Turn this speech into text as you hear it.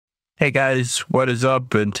Hey guys, what is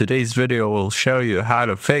up? In today's video, we'll show you how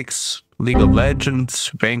to fix League of Legends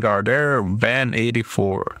Vanguard error ban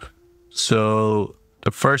 84. So the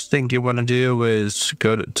first thing you want to do is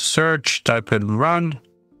go to search, type in run.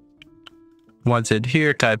 Once in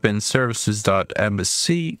here, type in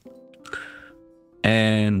services.msc,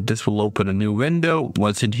 and this will open a new window.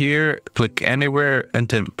 Once in here, click anywhere and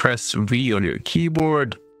then press V on your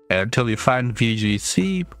keyboard until you find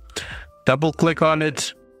VGC. Double click on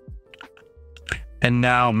it. And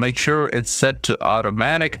now make sure it's set to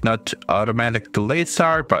automatic, not automatic delay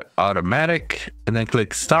start, but automatic. And then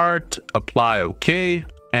click start, apply OK,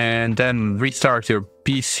 and then restart your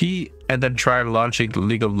PC and then try launching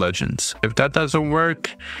League of Legends. If that doesn't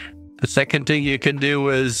work, the second thing you can do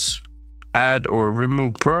is add or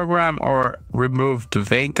remove program or remove the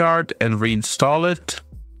Vanguard and reinstall it.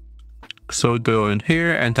 So go in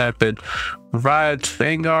here and type in Riot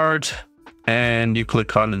Vanguard. And you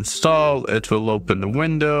click on install. It will open the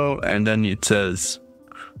window, and then it says,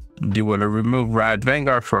 do you want to remove Riot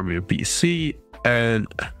Vanguard from your PC? And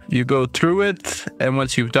you go through it, and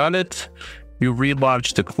once you've done it, you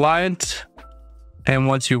relaunch the client. And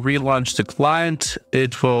once you relaunch the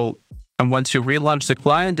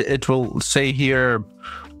client, it will say here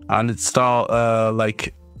on install,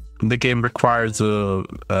 like the game requires a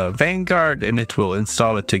Vanguard, and it will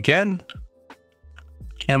install it again.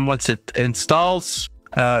 And once it installs,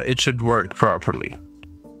 it should work properly.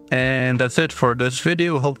 And that's it for this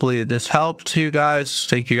video. Hopefully this helped you guys.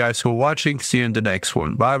 Thank you guys for watching. See you in the next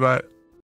one. Bye bye.